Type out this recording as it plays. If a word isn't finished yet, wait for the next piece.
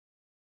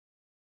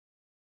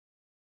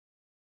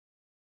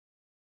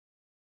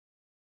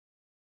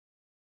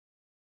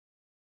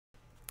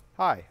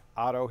Hi,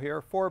 Otto here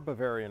for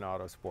Bavarian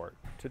Autosport.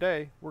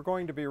 Today we're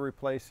going to be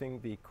replacing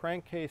the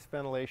crankcase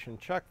ventilation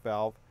check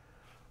valve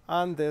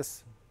on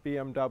this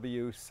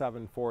BMW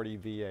 740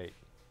 V8.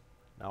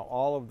 Now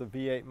all of the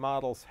V8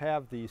 models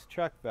have these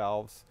check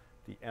valves,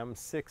 the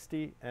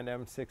M60 and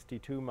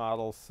M62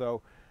 models,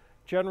 so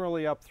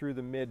generally up through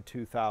the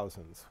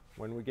mid-2000s.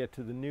 When we get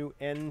to the new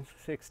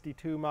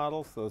N62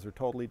 models, those are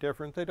totally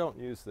different. They don't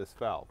use this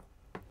valve.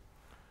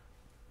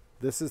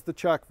 This is the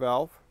check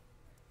valve.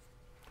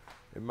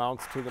 It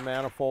mounts to the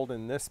manifold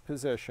in this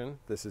position.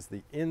 This is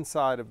the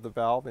inside of the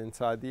valve,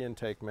 inside the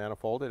intake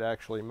manifold. It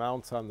actually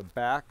mounts on the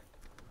back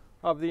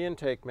of the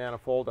intake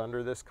manifold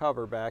under this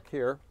cover back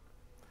here.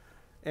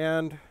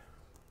 And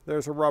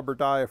there's a rubber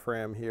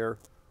diaphragm here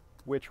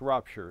which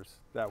ruptures.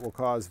 That will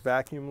cause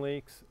vacuum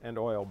leaks and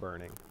oil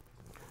burning.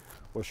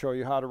 We'll show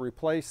you how to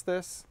replace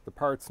this. The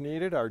parts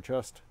needed are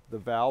just the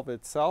valve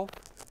itself,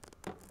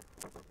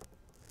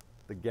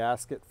 the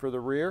gasket for the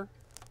rear,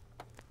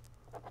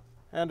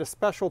 and a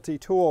specialty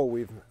tool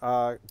we've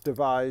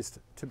devised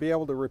to be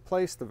able to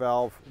replace the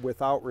valve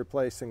without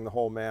replacing the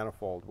whole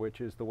manifold, which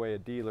is the way a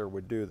dealer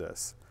would do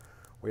this.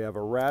 We have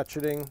a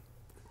ratcheting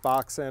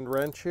box end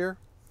wrench here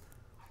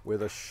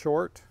with a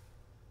short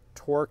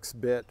Torx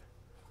bit.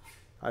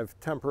 I've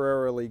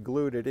temporarily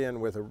glued it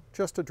in with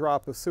just a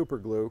drop of super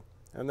glue,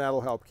 and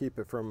that'll help keep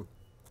it from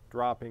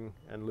dropping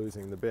and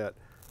losing the bit.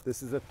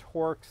 This is a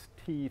Torx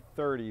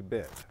T30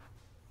 bit.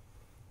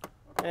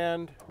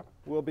 And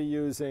we'll be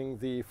using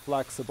the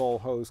flexible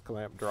hose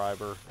clamp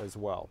driver as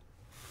well.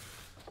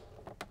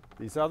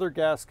 These other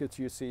gaskets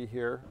you see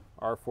here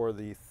are for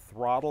the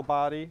throttle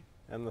body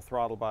and the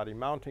throttle body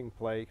mounting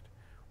plate,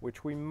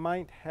 which we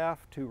might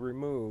have to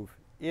remove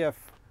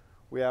if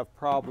we have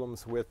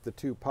problems with the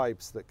two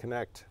pipes that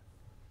connect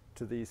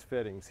to these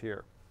fittings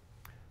here.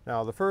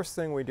 Now, the first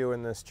thing we do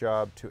in this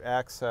job to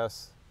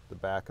access the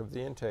back of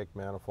the intake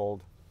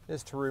manifold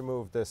is to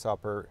remove this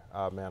upper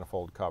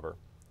manifold cover.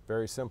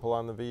 Very simple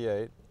on the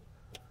V8.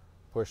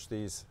 Push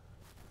these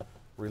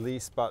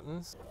release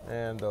buttons,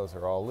 and those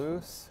are all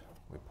loose.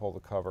 We pull the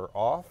cover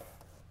off,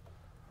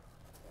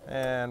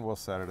 and we'll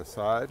set it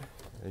aside.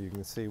 And you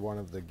can see one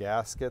of the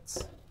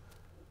gaskets.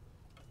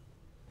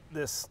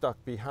 This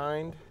stuck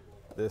behind.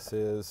 This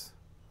is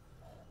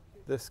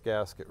this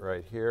gasket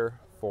right here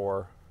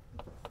for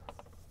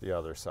the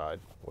other side.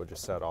 We'll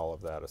just set all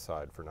of that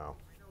aside for now.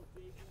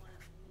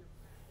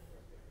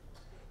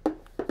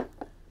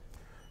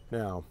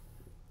 Now,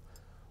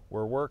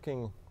 we're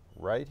working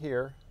right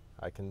here.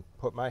 I can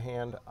put my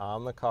hand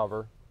on the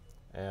cover,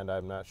 and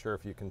I'm not sure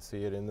if you can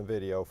see it in the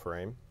video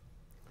frame.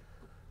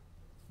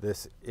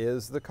 This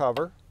is the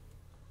cover.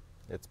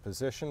 It's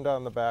positioned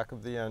on the back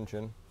of the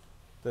engine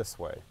this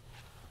way.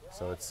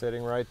 So it's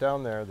sitting right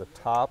down there. The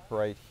top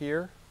right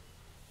here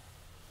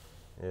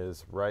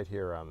is right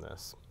here on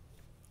this.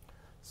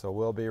 So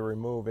we'll be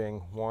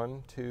removing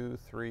 1, 2,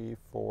 3,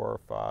 4,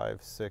 5,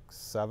 6,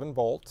 7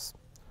 bolts.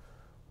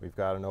 We've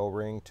got an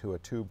O-ring to a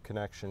tube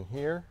connection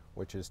here,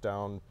 which is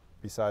down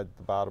beside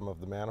the bottom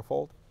of the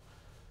manifold.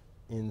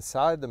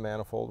 Inside the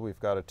manifold, we've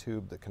got a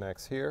tube that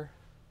connects here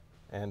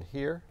and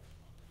here.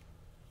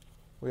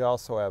 We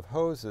also have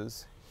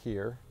hoses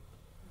here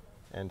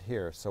and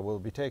here, so we'll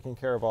be taking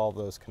care of all of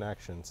those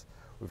connections.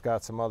 We've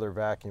got some other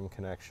vacuum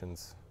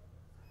connections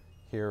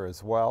here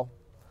as well,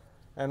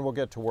 and we'll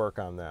get to work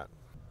on that.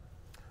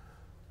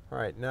 All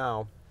right,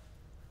 now,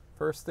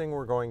 first thing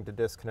we're going to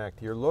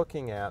disconnect, you're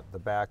looking at the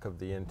back of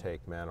the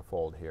intake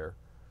manifold here.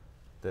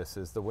 This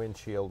is the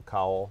windshield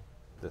cowl.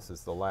 This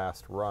is the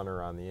last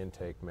runner on the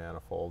intake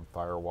manifold.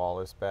 Firewall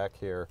is back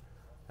here,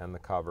 and the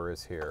cover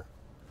is here.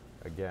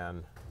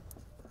 Again,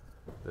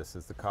 this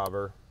is the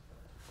cover.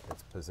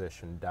 It's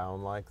positioned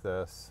down like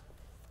this.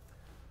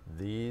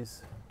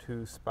 These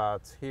two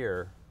spots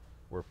here,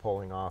 we're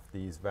pulling off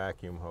these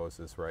vacuum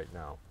hoses right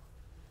now.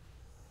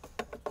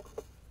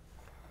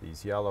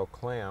 These yellow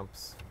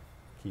clamps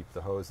keep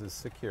the hoses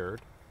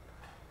secured.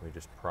 We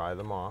just pry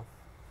them off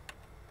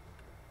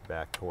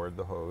back toward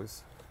the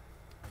hose,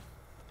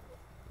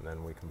 and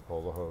then we can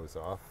pull the hose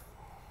off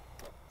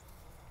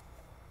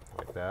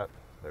like that.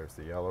 There's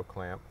the yellow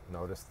clamp.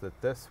 Notice that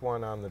this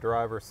one on the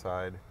driver's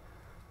side,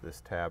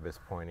 this tab is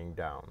pointing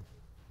down.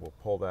 We'll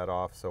pull that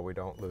off so we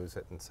don't lose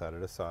it and set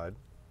it aside.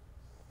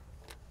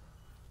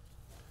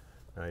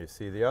 Now you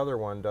see the other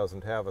one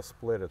doesn't have a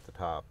split at the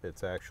top.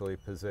 It's actually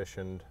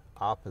positioned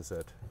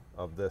opposite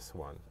of this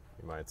one.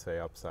 You might say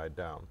upside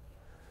down.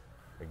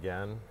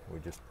 Again, we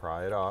just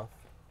pry it off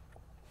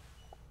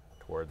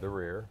toward the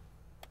rear.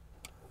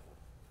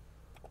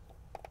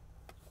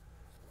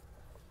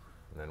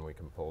 And then we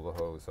can pull the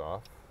hose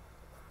off.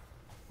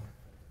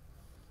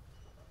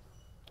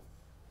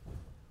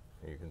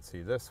 You can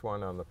see this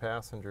one on the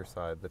passenger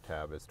side, the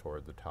tab is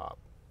toward the top,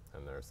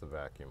 and there's the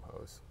vacuum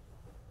hose.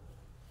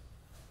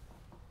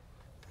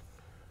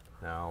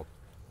 Now,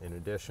 in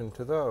addition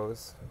to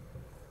those,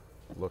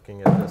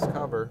 looking at this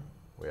cover,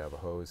 we have a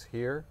hose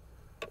here,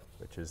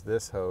 which is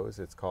this hose.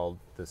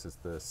 This is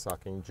the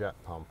sucking jet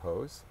pump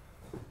hose.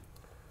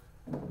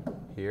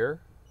 Here,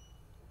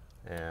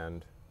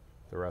 and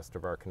the rest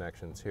of our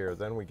connections here.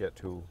 Then we get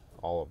to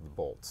all of the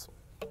bolts.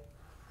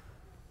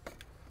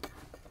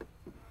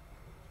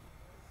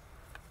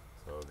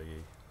 So the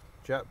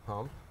jet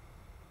pump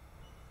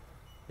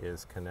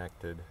is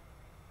connected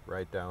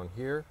right down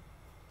here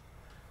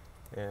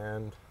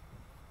and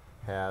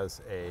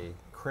has a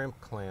crimp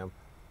clamp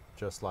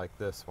just like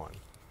this one.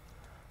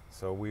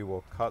 So we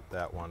will cut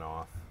that one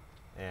off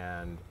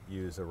and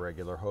use a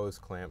regular hose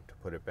clamp to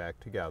put it back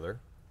together.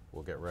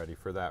 We'll get ready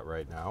for that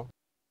right now.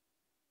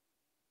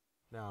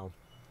 Now,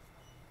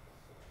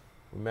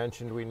 we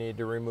mentioned we need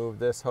to remove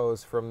this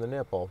hose from the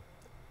nipple.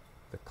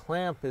 The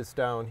clamp is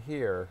down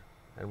here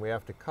and we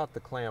have to cut the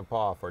clamp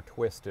off or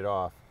twist it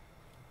off.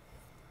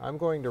 I'm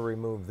going to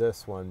remove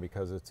this one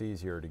because it's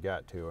easier to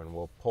get to, and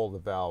we'll pull the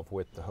valve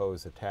with the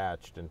hose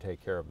attached and take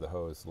care of the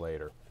hose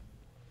later.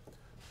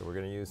 So we're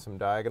going to use some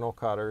diagonal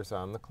cutters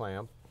on the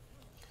clamp,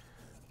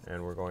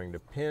 and we're going to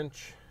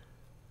pinch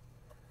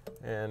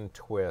and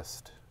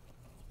twist,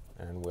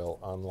 and we'll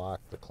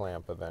unlock the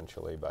clamp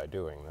eventually by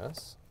doing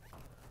this.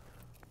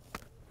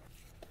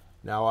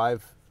 Now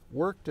I've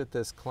worked at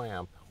this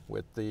clamp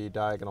with the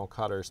diagonal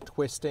cutters,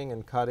 twisting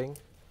and cutting,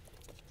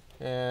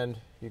 and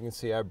you can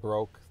see I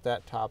broke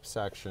that top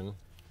section.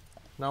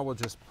 Now we'll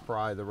just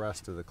pry the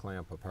rest of the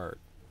clamp apart.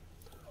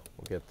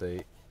 We'll get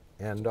the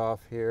end off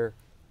here,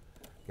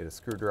 get a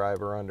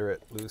screwdriver under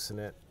it, loosen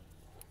it,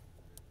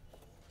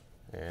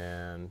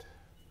 and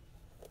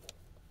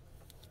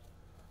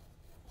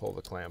pull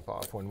the clamp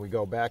off. When we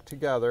go back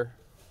together,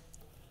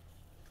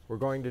 we're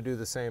going to do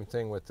the same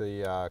thing with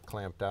the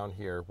clamp down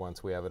here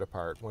once we have it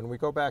apart. When we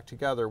go back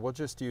together, we'll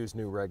just use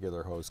new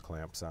regular hose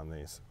clamps on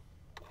these.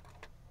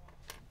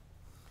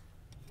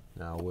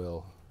 Now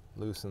we'll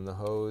loosen the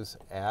hose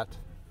at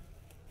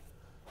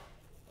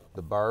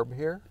the barb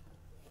here.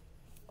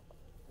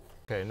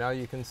 Okay, now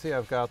you can see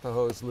I've got the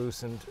hose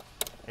loosened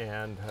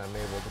and I'm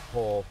able to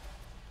pull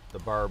the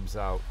barbs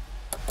out.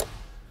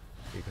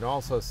 You can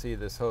also see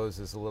this hose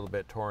is a little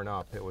bit torn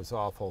up. It was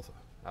awful,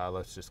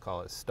 let's just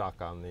call it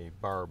stuck on the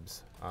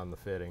barbs on the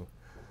fitting.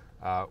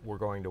 We're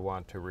going to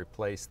want to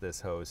replace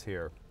this hose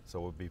here, so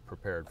we'll be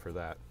prepared for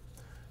that.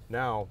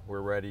 Now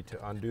we're ready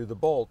to undo the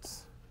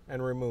bolts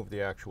and remove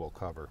the actual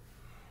cover.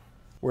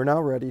 We're now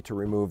ready to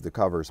remove the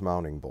cover's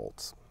mounting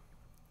bolts.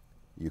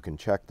 You can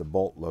check the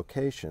bolt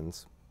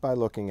locations by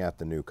looking at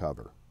the new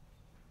cover.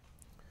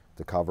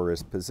 The cover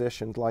is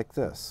positioned like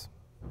this.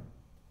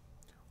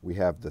 We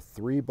have the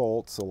 3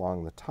 bolts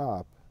along the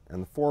top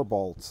and the 4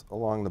 bolts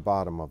along the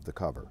bottom of the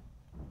cover.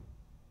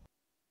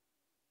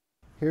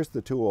 Here's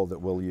the tool that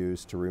we'll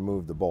use to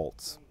remove the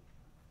bolts.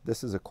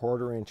 This is a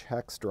 1/4-inch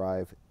hex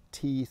drive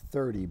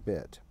T30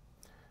 bit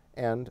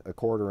and a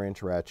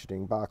 1/4-inch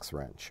ratcheting box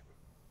wrench.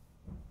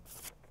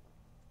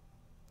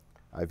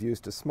 I've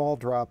used a small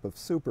drop of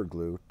super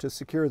glue to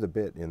secure the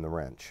bit in the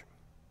wrench.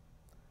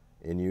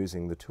 In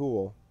using the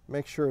tool,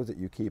 make sure that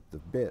you keep the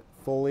bit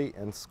fully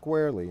and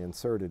squarely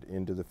inserted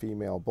into the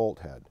female bolt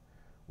head.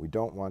 We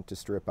don't want to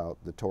strip out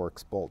the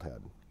Torx bolt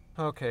head.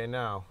 Okay,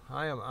 now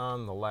I am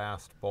on the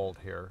last bolt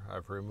here.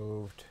 I've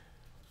removed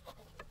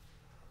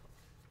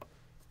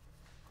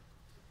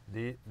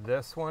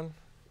this one,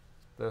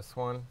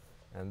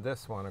 and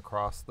this one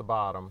across the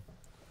bottom.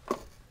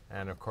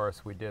 And of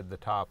course we did the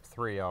top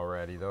 3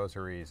 already. Those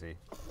are easy.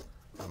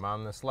 I'm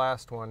on this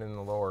last one in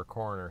the lower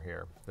corner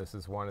here. This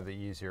is one of the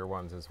easier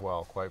ones as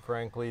well. Quite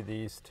frankly,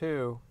 these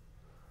 2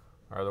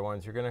 are the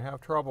ones you're going to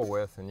have trouble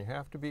with, and you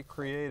have to be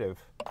creative.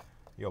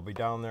 You'll be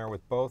down there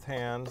with both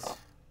hands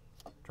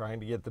trying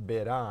to get the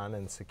bit on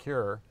and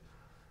secure,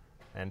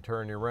 and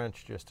turn your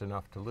wrench just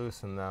enough to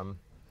loosen them,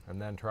 and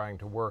then trying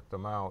to work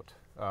them out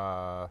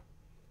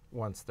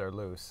once they're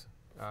loose.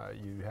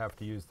 You have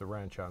to use the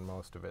wrench on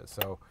most of it.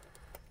 So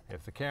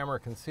if the camera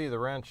can see the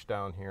wrench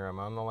down here, I'm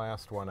on the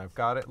last one. I've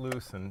got it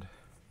loosened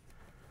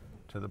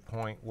to the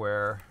point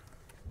where,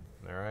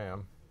 there I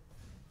am,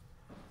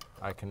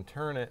 I can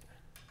turn it,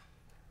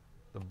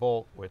 the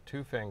bolt, with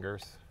 2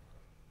 fingers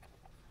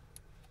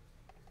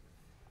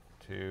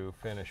to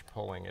finish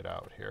pulling it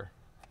out here.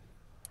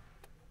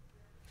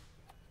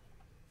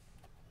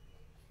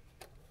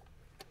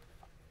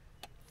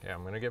 Yeah,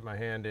 I'm going to get my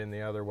hand in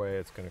the other way.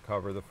 It's going to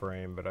cover the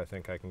frame, but I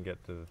think I can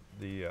get to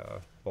the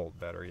bolt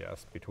better,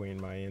 yes. Between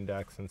my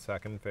index and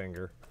second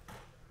finger,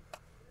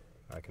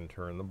 I can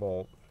turn the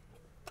bolt.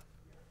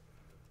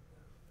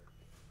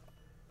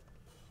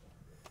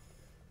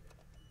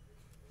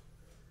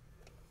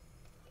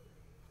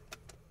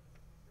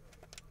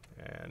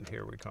 And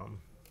here we come.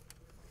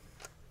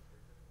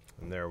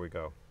 And there we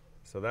go.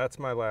 So that's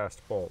my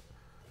last bolt.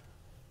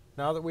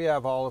 Now that we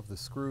have all of the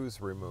screws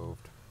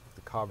removed,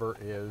 the cover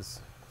is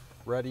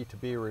ready to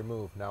be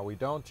removed. Now we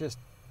don't just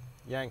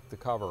yank the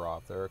cover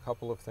off. There are a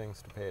couple of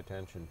things to pay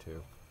attention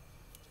to.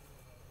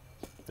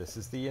 This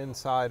is the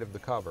inside of the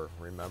cover.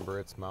 Remember,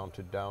 it's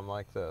mounted down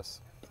like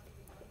this.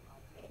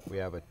 We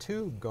have a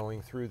tube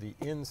going through the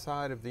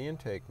inside of the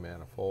intake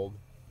manifold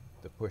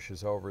that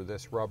pushes over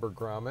this rubber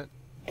grommet.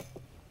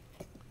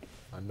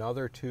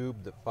 Another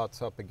tube that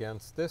butts up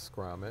against this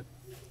grommet,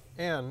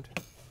 and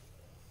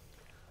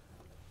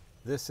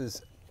this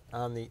is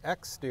on the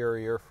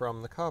exterior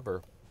from the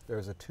cover,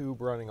 there's a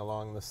tube running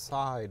along the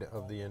side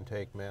of the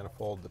intake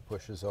manifold that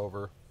pushes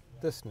over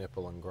this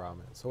nipple and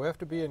grommet. So we have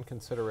to be in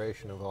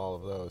consideration of all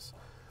of those.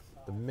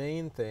 The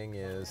main thing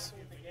is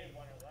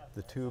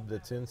the tube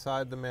that's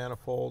inside the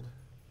manifold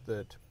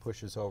that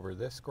pushes over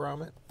this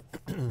grommet,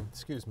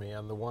 excuse me,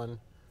 and the one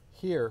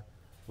here,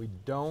 we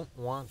don't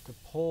want to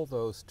pull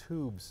those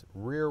tubes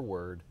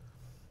rearward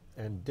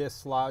and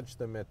dislodge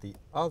them at the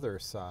other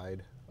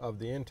side of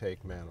the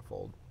intake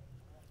manifold.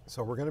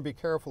 So we're going to be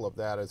careful of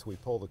that as we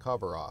pull the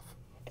cover off.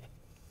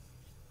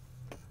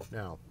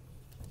 Now,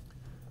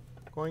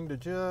 I'm going to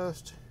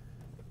just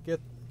get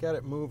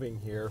it moving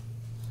here.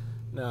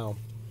 Now,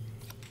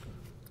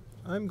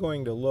 I'm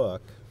going to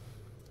look.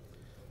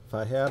 If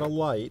I had a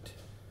light,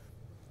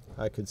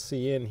 I could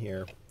see in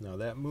here. Now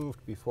that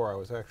moved before I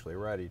was actually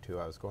ready to.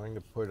 I was going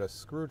to put a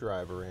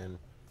screwdriver in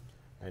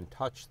and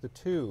touch the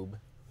tube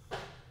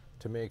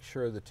to make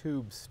sure the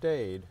tube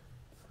stayed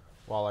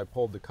while I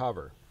pulled the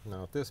cover.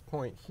 Now at this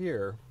point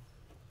here,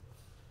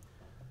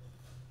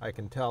 I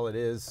can tell it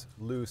is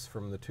loose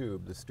from the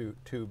tube. The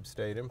tube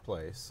stayed in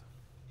place.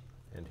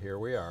 And here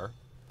we are.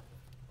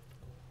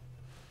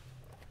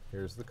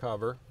 Here's the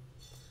cover.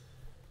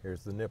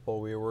 Here's the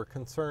nipple we were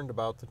concerned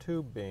about the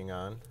tube being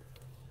on.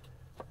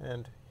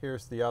 And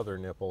here's the other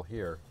nipple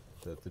here,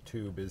 that the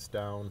tube is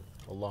down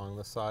along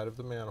the side of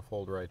the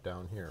manifold right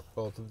down here.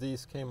 Both of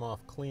these came off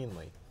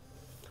cleanly.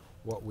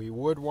 What we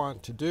would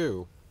want to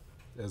do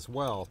as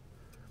well,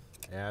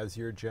 as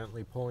you're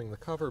gently pulling the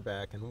cover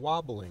back and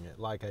wobbling it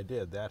like I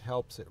did, that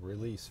helps it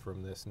release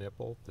from this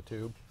nipple, the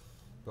tube.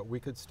 But we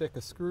could stick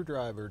a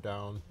screwdriver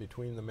down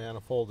between the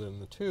manifold and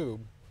the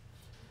tube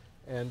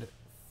and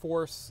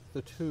force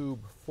the tube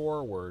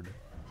forward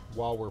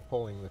while we're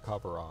pulling the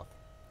cover off.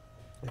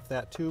 If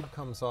that tube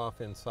comes off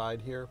inside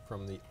here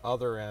from the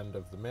other end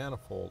of the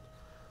manifold,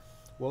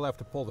 we'll have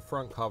to pull the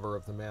front cover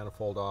of the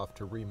manifold off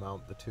to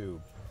remount the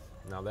tube.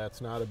 Now that's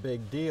not a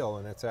big deal,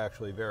 and it's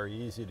actually very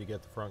easy to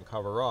get the front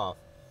cover off,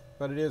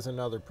 but it is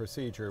another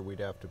procedure we'd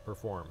have to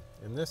perform.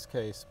 In this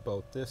case,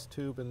 both this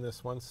tube and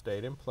this one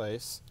stayed in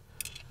place,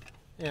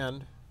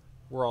 and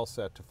we're all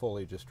set to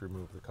fully just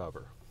remove the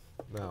cover.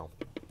 Now,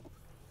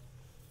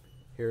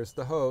 here's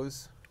the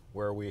hose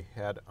where we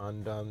had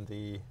undone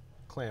the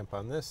clamp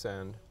on this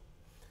end,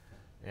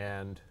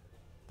 and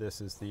this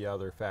is the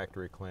other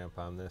factory clamp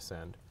on this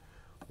end.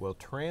 We'll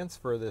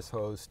transfer this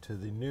hose to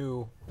the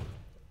new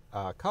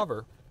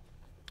cover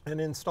and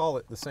install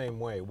it the same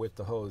way with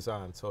the hose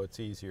on, so it's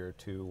easier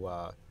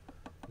to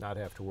not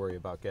have to worry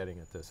about getting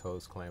at this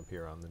hose clamp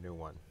here on the new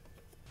one.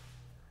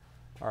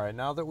 Alright,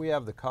 now that we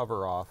have the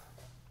cover off,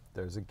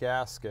 there's a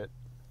gasket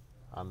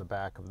on the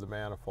back of the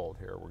manifold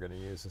here. We're going to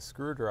use a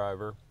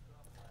screwdriver,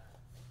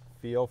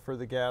 feel for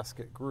the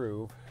gasket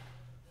groove,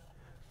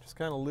 just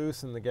kind of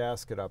loosen the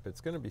gasket up. It's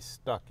going to be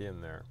stuck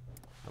in there.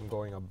 I'm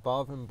going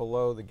above and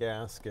below the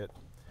gasket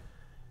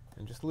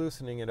and just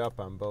loosening it up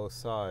on both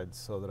sides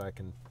so that I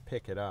can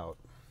pick it out.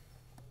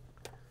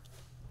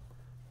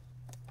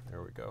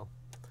 There we go.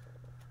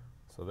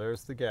 So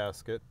there's the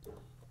gasket,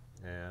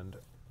 and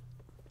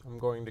I'm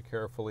going to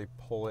carefully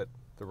pull it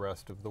the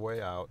rest of the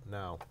way out.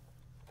 Now,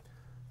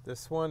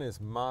 this one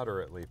is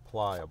moderately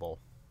pliable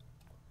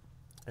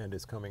and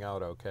is coming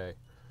out okay.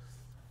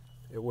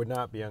 It would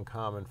not be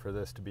uncommon for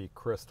this to be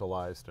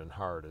crystallized and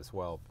hard as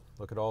well.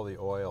 Look at all the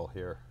oil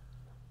here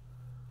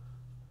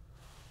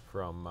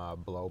from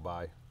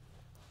blow-by,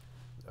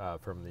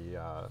 from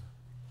the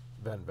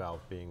vent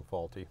valve being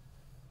faulty.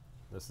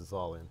 This is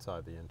all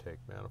inside the intake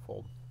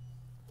manifold.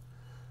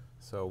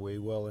 So we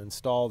will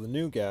install the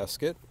new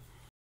gasket.